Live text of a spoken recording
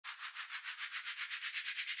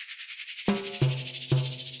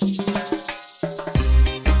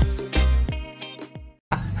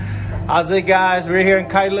How's it, guys? We're here in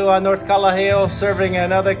Kailua, North Kalaheo, serving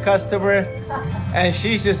another customer, and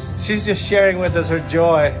she's just sharing with us her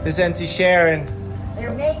joy. This Auntie Sharon.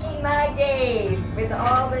 They're making my day with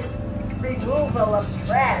all this removal of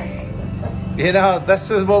trash. You know,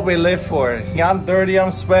 this is what we live for. I'm dirty,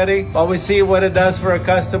 I'm sweaty, but we see what it does for our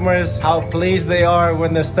customers, how pleased they are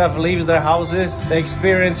when the stuff leaves their houses. They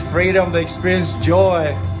experience freedom, they experience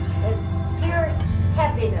joy. It's pure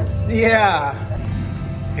happiness. Yeah.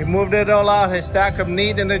 He moved it all out. He stacked them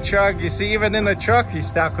neat in the truck. You see, even in the truck, he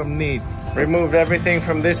stacked them neat. Removed everything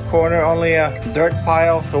from this corner, only a dirt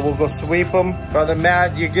pile, so we'll go sweep them. Brother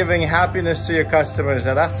Matt, you're giving happiness to your customers.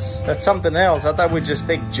 Now that's something else. I thought we'd just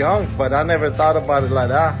take junk, but I never thought about it like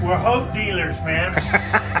that. We're hope dealers, man.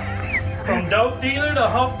 From dope dealer to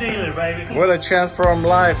hope dealer, baby. What a transformed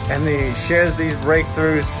life. And he shares these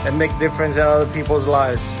breakthroughs and make difference in other people's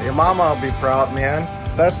lives. Your mama will be proud, man.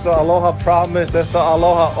 That's the Aloha promise. That's the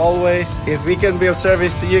Aloha always. If we can be of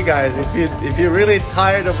service to you guys, if you're really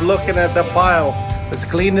tired of looking at the pile, let's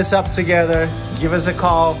clean this up together. Give us a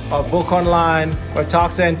call or book online or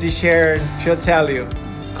talk to Auntie Sharon. She'll tell you.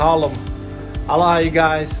 Call them. Aloha, you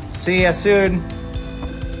guys. See you soon.